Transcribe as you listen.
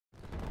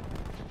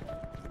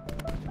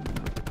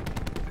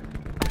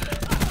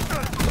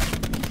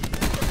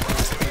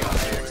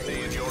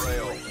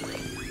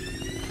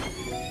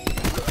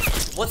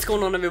What's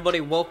going on,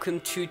 everybody? Welcome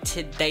to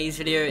today's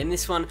video. In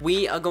this one,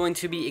 we are going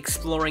to be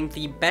exploring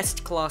the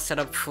best class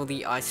setup for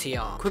the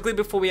ICR. Quickly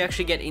before we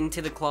actually get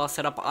into the class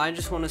setup, I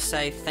just want to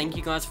say thank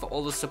you guys for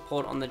all the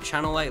support on the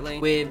channel lately.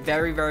 We're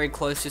very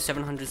close to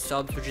 700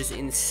 subs, which is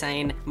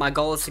insane. My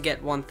goal is to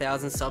get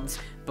 1,000 subs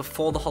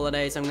before the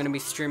holidays. I'm going to be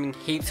streaming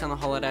heaps on the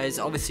holidays,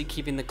 obviously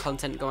keeping the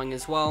content going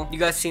as well. You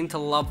guys seem to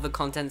love the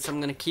content, so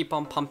I'm going to keep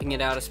on pumping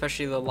it out,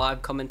 especially the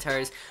live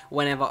commentaries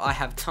whenever I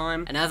have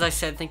time. And as I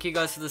said, thank you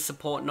guys for the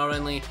support, not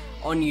only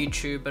on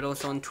YouTube but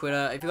also on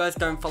Twitter. If you guys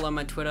don't follow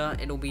my Twitter,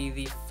 it'll be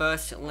the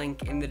first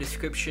link in the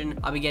description.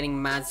 I'll be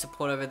getting mad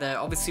support over there.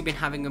 Obviously been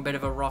having a bit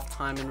of a rough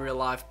time in real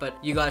life, but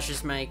you guys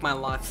just make my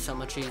life so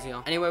much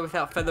easier. Anyway,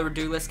 without further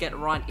ado, let's get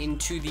right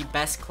into the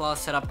best class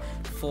setup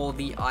for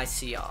the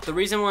ICR. The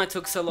reason why it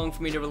took so long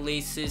for me to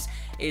release this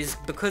is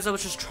because I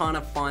was just trying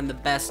to find the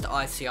best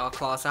ICR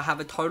class. I have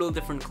a total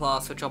different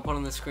class, which I'll put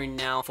on the screen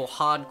now. For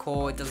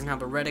hardcore, it doesn't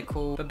have a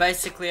reticle, but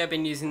basically I've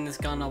been using this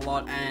gun a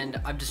lot and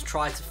I've just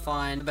tried to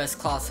find the best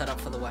class setup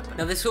for the weapon.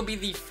 Now this will be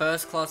the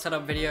first class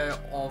setup video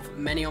of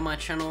many on my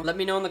channel. Let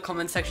me know in the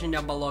comment section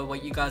down below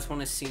what you guys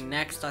want to see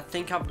next. I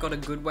think I've got a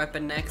good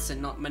weapon next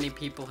that not many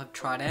people have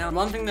tried out.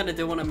 One thing that I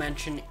do want to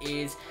mention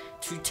is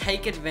to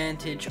take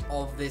advantage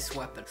of this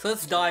weapon. So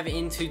let's dive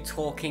into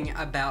talking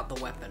about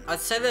the weapon. I'd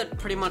say that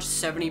pretty much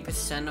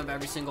 70% of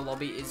every single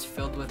lobby is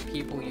filled with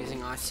people using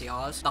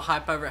ICRs. The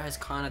hype over it has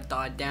kind of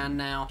died down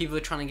now. People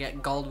are trying to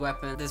get gold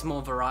weapons. There's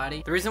more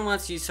variety. The reason why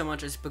it's used so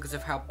much is because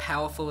of how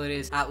powerful it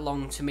is at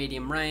long to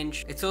medium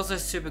range. It's also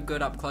super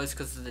good up close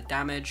because of the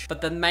damage. But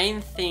the main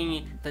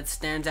thing that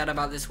stands out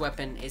about this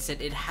weapon is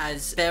that it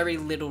has very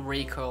little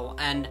recoil,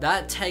 and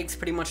that takes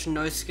pretty much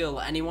no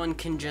skill. Anyone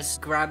can just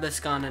grab this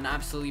gun and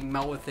absolutely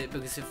melt with it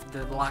because of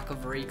the lack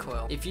of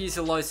recoil. If you use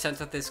a low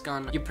sense with this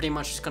gun, you're pretty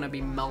much just going to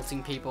be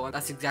melting people, and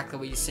that's exactly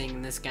what you're seeing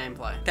in this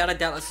gameplay. Without a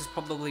doubt, this is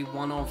probably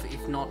one of,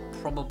 if not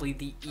probably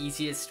the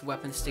easiest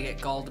weapons to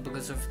get gold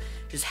because of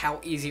just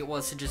how easy it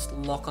was to just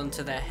lock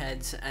onto their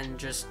heads and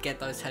just get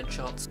those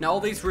headshots. Now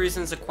all these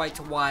reasons equate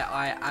to why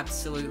I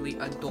absolutely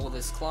adore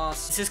this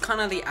class. This is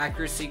kind of the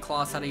accuracy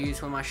class that I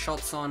use when my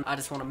shot's on. I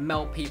just want to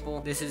melt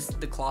people. This is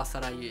the class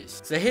that I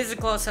use. So here's the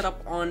class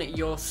setup on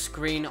your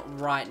screen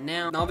right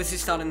now. Now obviously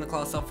starting the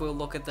class off, we'll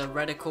look at the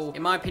reticle.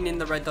 In my opinion,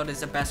 the red dot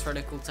is the best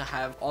reticle to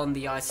have on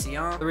the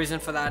ICR. The reason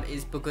for that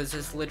is because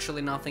there's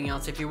literally nothing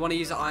else. If you want to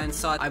use an iron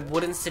sight, I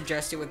wouldn't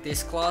suggest it with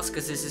this class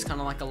because this is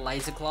kind of like a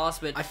laser class,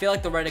 but I feel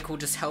like the reticle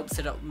just helps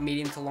it at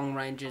medium to long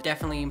range. It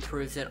definitely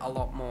improves it a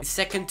lot more. The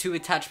second two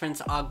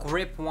attachments are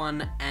grip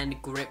 1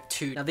 and grip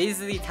 2. Now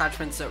these are the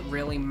attachments that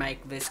really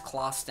make this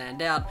class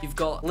stand out. You've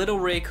got little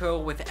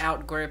recoil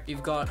without grip,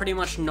 you've got pretty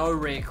much no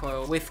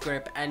recoil with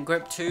grip, and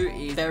grip 2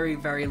 is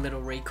very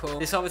little recoil.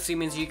 This obviously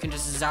means you can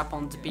just zap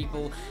onto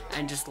people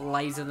and just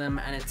laser them,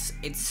 and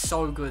it's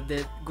so good.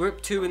 The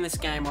grip 2 in this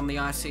game on the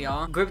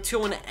ICR, grip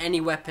 2 on any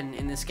weapon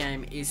in this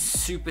game is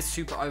super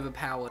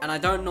overpowered, and I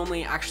don't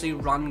normally actually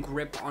run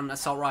grip on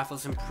assault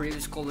rifles in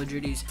previous Call of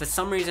Duties. For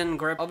some reason,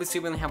 grip, obviously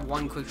we only have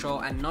one quick draw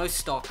and no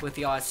stock with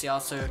the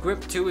ICR, so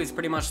grip 2 is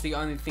pretty much the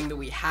only thing that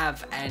we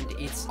have, and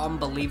it's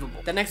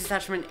unbelievable. The next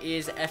attachment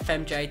is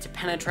FMJ to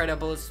penetrate our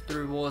bullets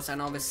through walls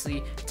and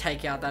obviously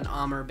take out that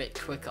armor a bit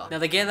quicker. Now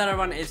the gear that I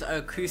run is an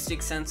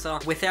acoustic sensor,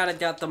 without a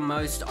doubt the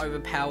most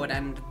overpowered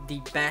and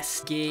the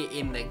best gear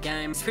in the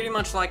game. It's pretty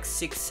much like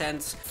 6th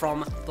Sense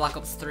from Black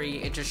Ops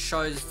 3. It just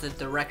shows the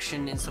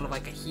direction in sort of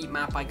like a heat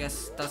map, I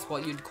guess that's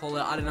what you'd call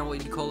it. I don't know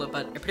what you'd call it,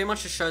 but it pretty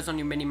much just shows on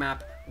your mini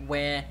map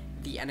where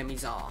the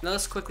enemies are. Now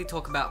let's quickly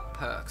talk about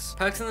perks.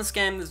 Perks in this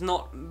game, there's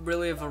not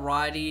really a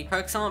variety.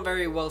 Perks aren't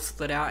very well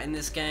split out in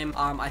this game.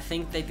 I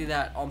think they do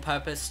that on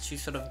purpose to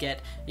sort of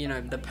get, you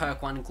know, the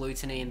perk 1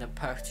 gluttony and the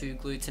perk 2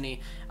 gluttony,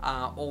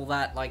 all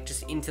that like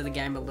just into the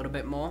game a little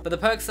bit more. But the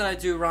perks that I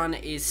do run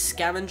is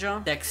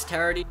Scavenger,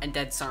 Dexterity, and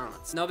Dead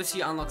Silence. And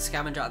obviously you unlock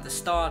Scavenger at the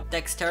start,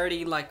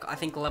 Dexterity like I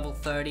think level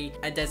 30,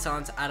 and Dead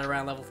Silence at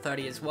around level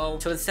 30 as well.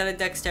 So instead of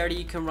Dexterity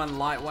you can run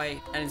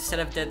Lightweight, and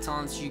instead of Dead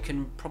Silence you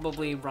can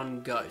probably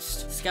run Ghost.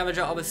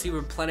 Scavenger obviously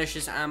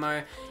replenishes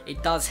ammo.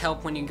 It does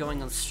help when you're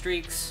going on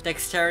streaks.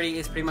 Dexterity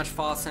is pretty much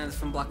fast sense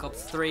from Black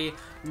Ops 3.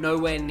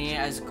 Nowhere near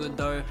as good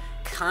though.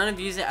 Kind of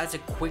use it as a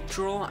quick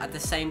draw at the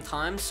same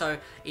time, so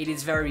it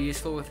is very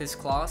useful with this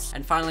class.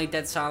 And finally,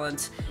 Dead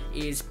Silence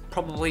is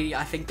probably,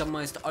 I think, the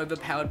most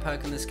overpowered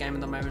perk in this game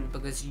at the moment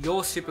because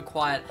you're super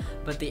quiet,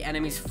 but the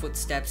enemy's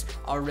footsteps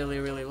are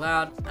really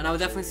loud. And I would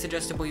definitely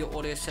suggest to put your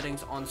audio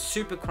settings on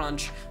super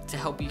crunch to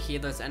help you hear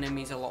those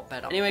enemies a lot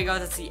better. Anyway,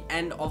 guys, that's the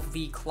end of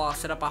the class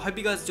setup. I hope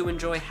you guys do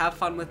enjoy. Have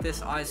fun with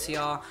this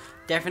ICR.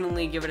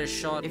 Definitely give it a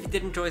shot. If you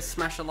did enjoy,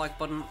 smash the like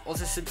button.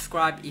 Also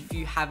subscribe if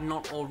you have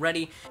not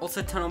already.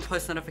 Also turn on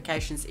post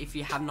notifications if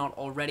you have not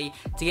already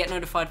to get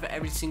notified for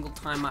every single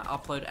time I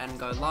upload and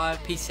go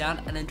live. Peace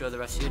out and enjoy the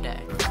rest of your day.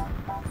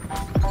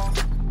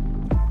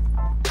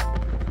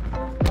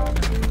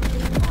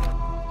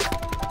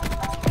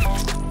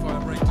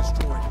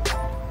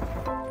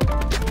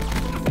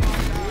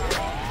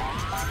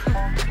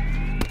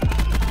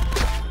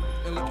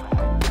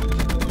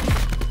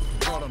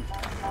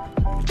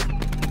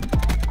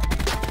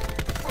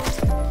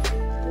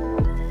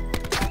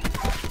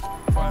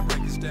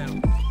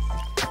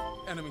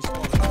 enemy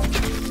spotted.